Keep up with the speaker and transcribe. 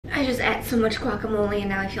I just ate so much guacamole and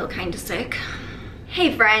now I feel kind of sick.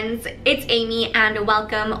 Hey friends, it's Amy and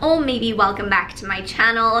welcome, or maybe welcome back to my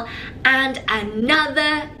channel and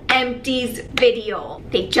another Empties video.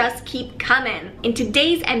 They just keep coming. In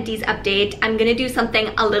today's Empties update, I'm gonna do something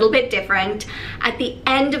a little bit different. At the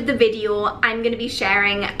end of the video, I'm gonna be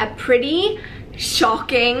sharing a pretty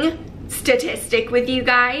shocking statistic with you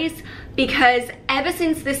guys, because ever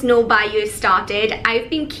since this no bio started, I've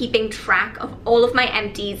been keeping track of all of my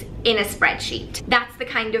empties in a spreadsheet. That's the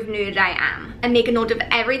kind of nerd I am. I make a note of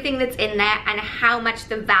everything that's in there and how much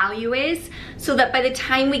the value is, so that by the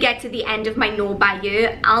time we get to the end of my no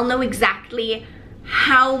bio, I'll know exactly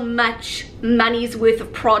how much money's worth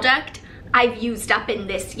of product I've used up in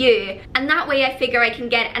this year. And that way I figure I can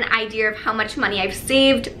get an idea of how much money I've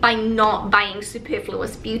saved by not buying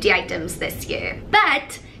superfluous beauty items this year.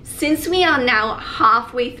 But since we are now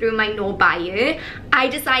halfway through my no bio, I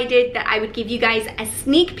decided that I would give you guys a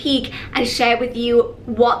sneak peek and share with you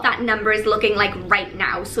what that number is looking like right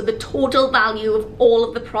now. So the total value of all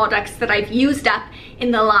of the products that I've used up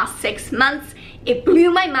in the last 6 months. It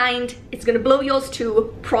blew my mind. It's gonna blow yours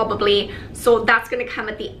too, probably. So that's gonna come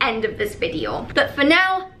at the end of this video. But for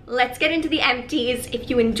now, let's get into the empties. If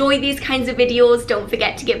you enjoy these kinds of videos, don't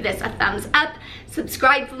forget to give this a thumbs up.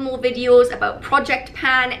 Subscribe for more videos about Project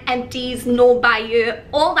Pan, empties, no bio,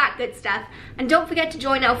 all that good stuff. And don't forget to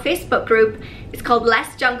join our Facebook group. It's called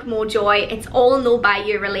Less Junk, More Joy. It's all no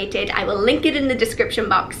bio related. I will link it in the description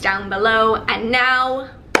box down below. And now,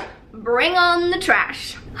 bring on the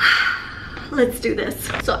trash. Let's do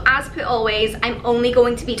this. So as per always, I'm only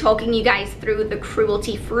going to be talking you guys through the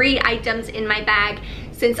cruelty-free items in my bag,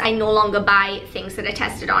 since I no longer buy things that are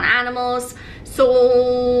tested on animals. So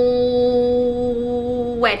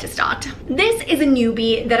where to start? This is a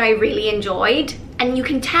newbie that I really enjoyed, and you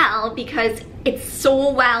can tell because it's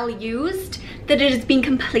so well used that it has been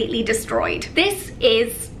completely destroyed. This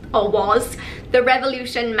is, or was, the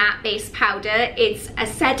Revolution Matte Base Powder. It's a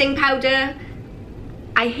setting powder.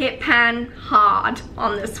 I hit pan hard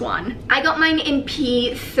on this one. I got mine in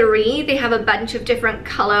P3. They have a bunch of different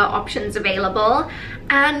color options available.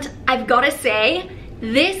 And I've got to say,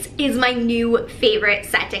 this is my new favorite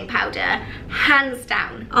setting powder, hands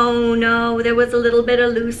down. Oh no, there was a little bit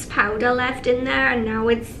of loose powder left in there and now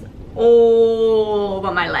it's all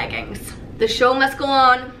over my leggings. The show must go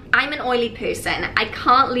on. I'm an oily person. I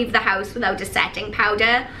can't leave the house without a setting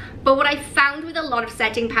powder. But what I found with a lot of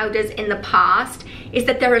setting powders in the past is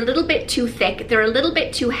that they're a little bit too thick, they're a little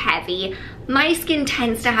bit too heavy. My skin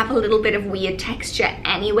tends to have a little bit of weird texture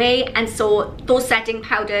anyway, and so those setting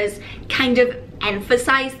powders kind of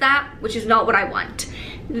emphasize that, which is not what I want.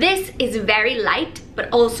 This is very light, but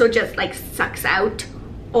also just like sucks out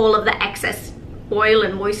all of the excess oil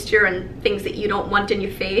and moisture and things that you don't want in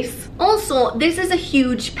your face. Also, this is a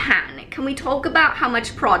huge pan. Can we talk about how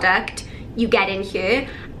much product you get in here?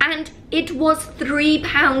 And it was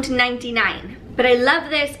 £3.99. But I love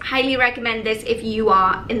this, highly recommend this if you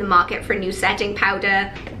are in the market for a new setting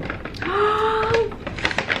powder.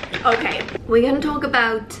 Okay, we're gonna talk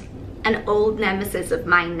about an old nemesis of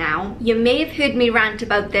mine now. You may have heard me rant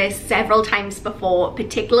about this several times before,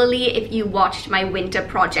 particularly if you watched my Winter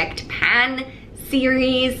Project Pan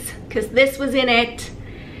series, because this was in it.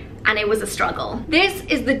 And it was a struggle. This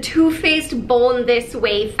is the Too Faced Born This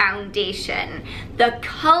Way foundation. The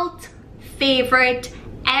cult favorite.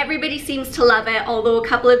 Everybody seems to love it, although a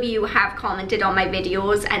couple of you have commented on my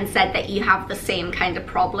videos and said that you have the same kind of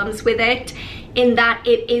problems with it, in that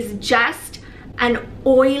it is just an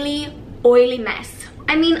oily mess.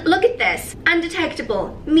 I mean, look at this.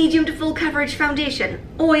 Undetectable, medium to full coverage foundation,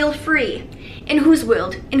 oil-free. In whose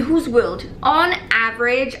world? In whose world? On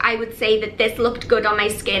average, I would say that this looked good on my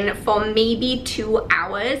skin for maybe 2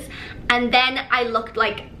 hours, and then I looked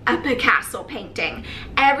like a Picasso painting.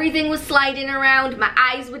 Everything was sliding around, my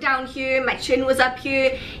eyes were down here, my chin was up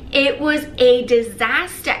here. It was a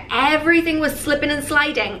disaster. Everything was slipping and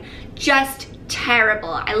sliding. Just terrible.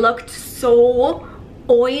 I looked so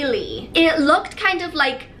oily. It looked kind of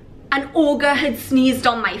like an ogre had sneezed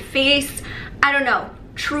on my face. I don't know.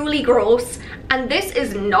 Truly gross. And this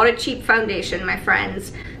is not a cheap foundation, my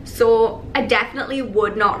friends, so I definitely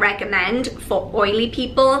would not recommend for oily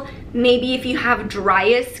people. Maybe if you have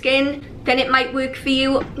drier skin, then it might work for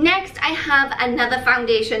you. Next, I have another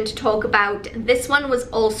foundation to talk about. This one was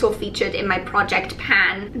also featured in my Project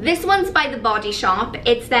Pan. This one's by The Body Shop.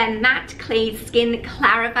 It's their Matte Clay Skin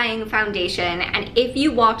Clarifying Foundation, and if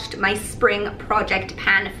you watched my Spring Project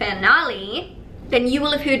Pan finale, then you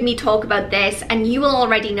will have heard me talk about this and you will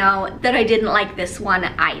already know that I didn't like this one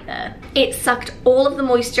either. It sucked all of the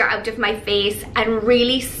moisture out of my face and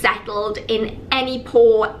really settled in any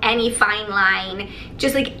pore, any fine line,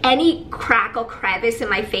 just like any crack or crevice in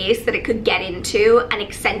my face that it could get into and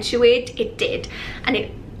accentuate, it did. And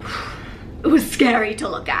it was scary to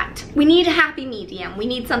look at. We need a happy medium. We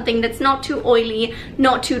need something that's not too oily,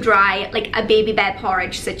 not too dry, like a baby bear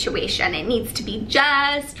porridge situation. It needs to be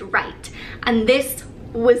just right. And this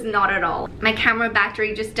was not at all. My camera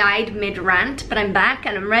battery just died mid-rant, but I'm back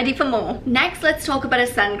and I'm ready for more. Next, let's talk about a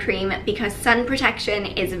sun cream, because sun protection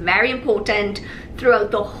is very important throughout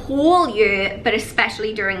the whole year, but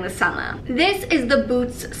especially during the summer. This is the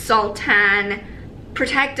Boots Sultan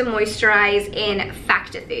Protect and Moisturize in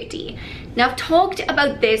Factor 30. Now, I've talked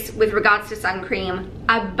about this with regards to sun cream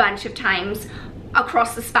a bunch of times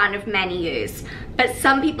across the span of many years, but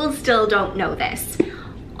some people still don't know this.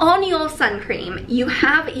 On your sun cream, you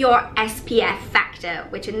have your SPF factor,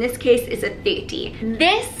 which in this case is a 30.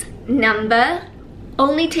 This number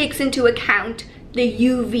only takes into account the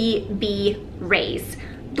UVB rays.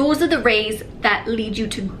 Those are the rays that lead you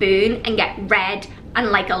to burn and get red and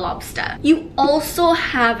like a lobster. You also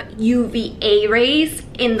have UVA rays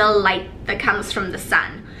in the light that comes from the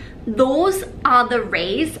sun. Those are the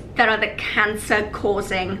rays that are the cancer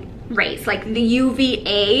causing rays, like the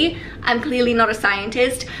UVA. I'm clearly not a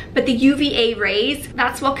scientist, but the UVA rays,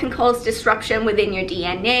 that's what can cause disruption within your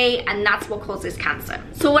DNA, and that's what causes cancer.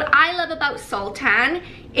 So what I love about Sultan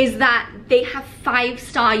is that they have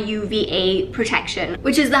 5-star UVA protection,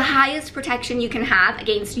 which is the highest protection you can have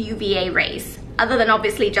against UVA rays, other than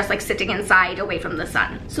obviously just like sitting inside away from the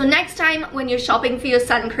sun. So next time when you're shopping for your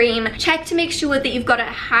sun cream, check to make sure that you've got a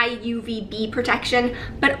high UVB protection,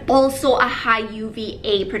 but also a high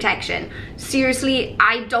UVA protection. Seriously,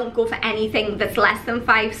 I don't go for anything that's less than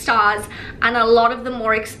 5 stars, and a lot of the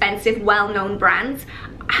more expensive, well-known brands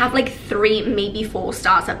have like 3, maybe 4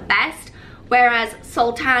 stars at best. Whereas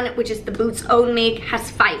Sultan, which is the Boots' own make,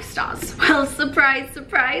 has 5 stars. Well, surprise,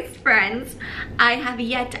 surprise, friends. I have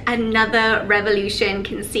yet another Revolution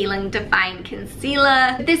Conceal and Define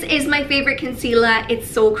Concealer. This is my favorite concealer.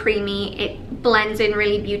 It's so creamy. It blends in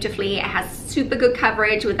really beautifully. It has super good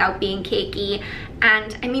coverage without being cakey.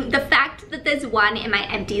 And I mean, the fact that there's one in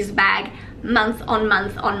my Empties bag month on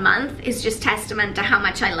month on month is just testament to how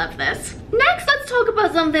much I love this. Next, let's talk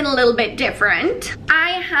about something a little bit different.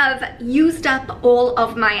 I have used up all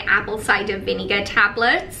of my apple cider vinegar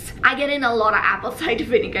tablets. I get in a lot of apple cider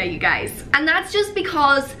vinegar, you guys. And that's just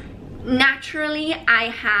because naturally I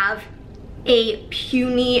have a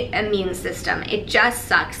puny immune system. It just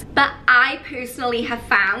sucks. But I personally have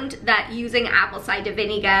found that using apple cider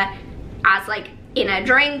vinegar as like in a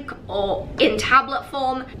drink or in tablet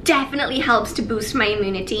form definitely helps to boost my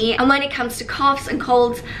immunity. And when it comes to coughs and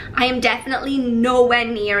colds, I am definitely nowhere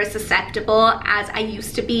near as susceptible as I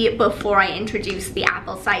used to be before I introduced the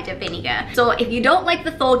apple cider vinegar. So if you don't like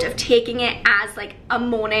the thought of taking it as like a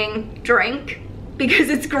morning drink, because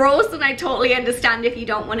it's gross and I totally understand if you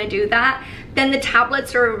don't want to do that, then the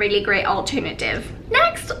tablets are a really great alternative.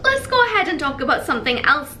 Next, let's go ahead and talk about something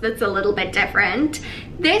else that's a little bit different.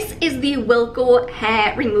 This is the Wilko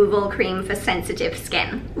Hair Removal Cream for sensitive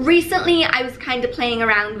skin. Recently, I was kind of playing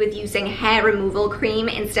around with using hair removal cream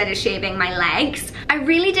instead of shaving my legs. I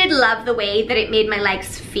really did love the way that it made my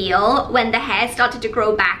legs feel. When the hair started to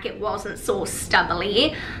grow back, it wasn't so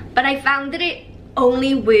stubbly, but I found that it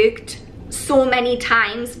only worked so many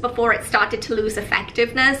times before it started to lose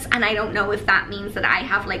effectiveness, and I don't know if that means that I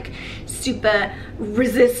have like super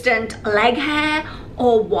resistant leg hair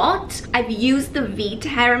or what. I've used the Veet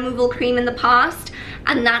hair removal cream in the past,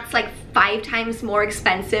 and that's like 5 times more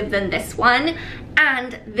expensive than this one,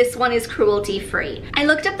 and this one is cruelty free. I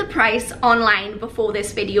looked up the price online before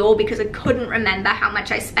this video because I couldn't remember how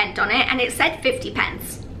much I spent on it, and it said 50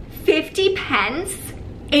 pence. 50 pence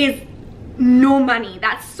is no money.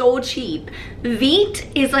 That's so cheap. Veet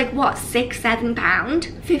is like what,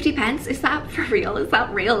 £6–7? 50 pence? Is that for real? Is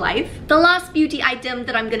that real life? The last beauty item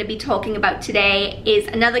that I'm going to be talking about today is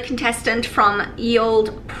another contestant from the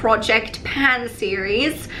old Project Pan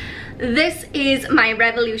series. This is my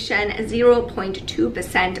Revolution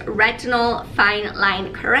 0.2% Retinol Fine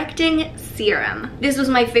Line Correcting Serum. This was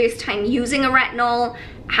my first time using a retinol.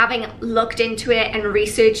 Having looked into it and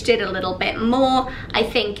researched it a little bit more, I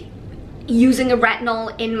think using a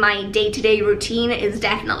retinol in my day-to-day routine is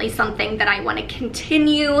definitely something that I want to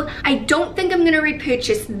continue. I don't think I'm going to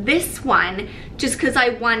repurchase this one just because I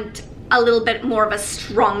want a little bit more of a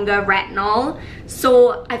stronger retinol.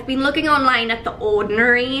 So I've been looking online at the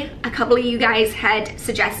Ordinary. A couple of you guys had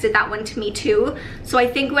suggested that one to me too. So I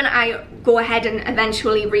think when I go ahead and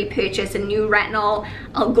eventually repurchase a new retinol,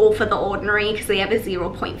 I'll go for the Ordinary because they have a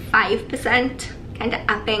 0.5%, kind of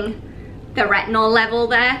upping the retinol level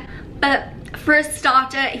there. But for a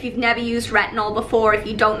starter, if you've never used retinol before, if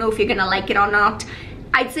you don't know if you're gonna like it or not,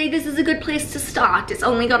 I'd say this is a good place to start. It's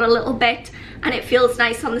only got a little bit and it feels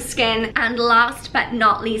nice on the skin. And last but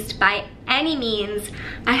not least by any means,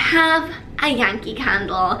 I have a Yankee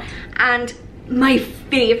candle, and my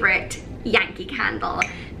favorite Yankee candle.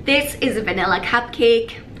 This is a vanilla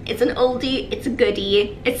cupcake. It's an oldie, it's a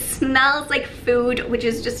goodie. It smells like food, which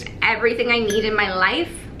is just everything I need in my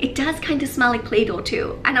life. It does kind of smell like Play-Doh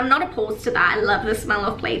too, and I'm not opposed to that. I love the smell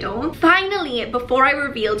of Play-Doh. Finally, before I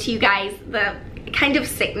reveal to you guys the kind of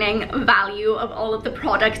sickening value of all of the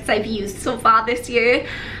products I've used so far this year,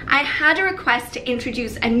 I had a request to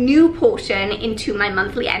introduce a new portion into my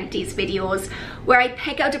monthly empties videos where I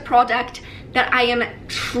pick out a product that I am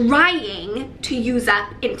trying to use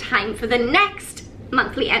up in time for the next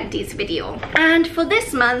monthly empties video. And for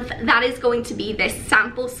this month, that is going to be this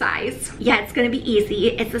sample size. Yeah, it's gonna be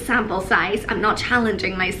easy. It's a sample size. I'm not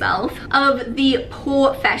challenging myself. Of the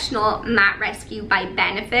Professional Matte Rescue by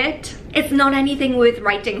Benefit. It's not anything worth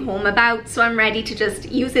writing home about, so I'm ready to just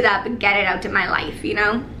use it up and get it out of my life, you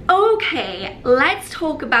know? Okay, let's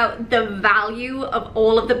talk about the value of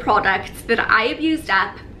all of the products that I have used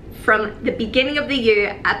up from the beginning of the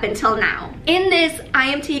year up until now. In this, I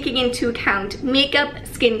am taking into account makeup,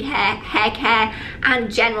 skincare, hair care,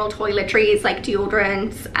 and general toiletries like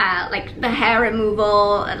deodorants, like the hair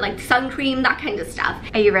removal, like sun cream, that kind of stuff.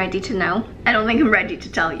 Are you ready to know? I don't think I'm ready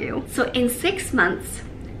to tell you. So in 6 months,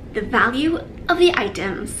 the value of the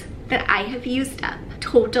items that I have used up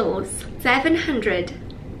totals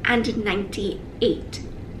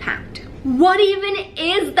 £798. What even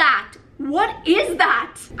is that? What is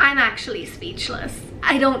that? I'm actually speechless.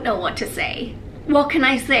 I don't know what to say. What can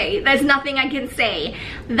I say? There's nothing I can say.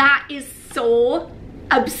 That is so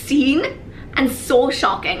obscene and so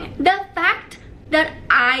shocking. The fact that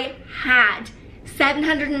I had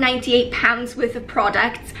 £798 worth of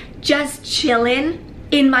products just chilling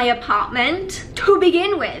in my apartment to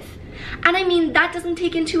begin with. And I mean, that doesn't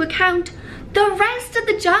take into account the rest of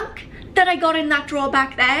the junk that I got in that drawer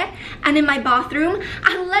back there and in my bathroom.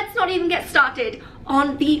 And let's not even get started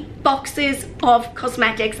on the boxes of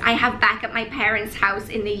cosmetics I have back at my parents' house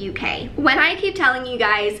in the UK. When I keep telling you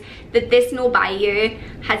guys that this no buy year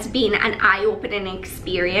has been an eye-opening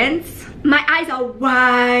experience, my eyes are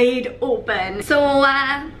wide open. So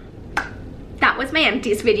that was my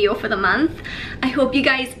empties video for the month. I hope you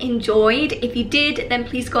guys enjoyed. If you did, then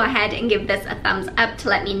please go ahead and give this a thumbs up to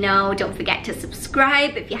let me know. Don't forget to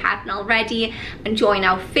subscribe if you haven't already and join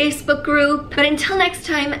our Facebook group. But until next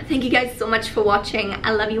time, thank you guys so much for watching.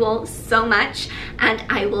 I love you all so much and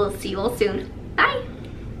I will see you all soon. Bye.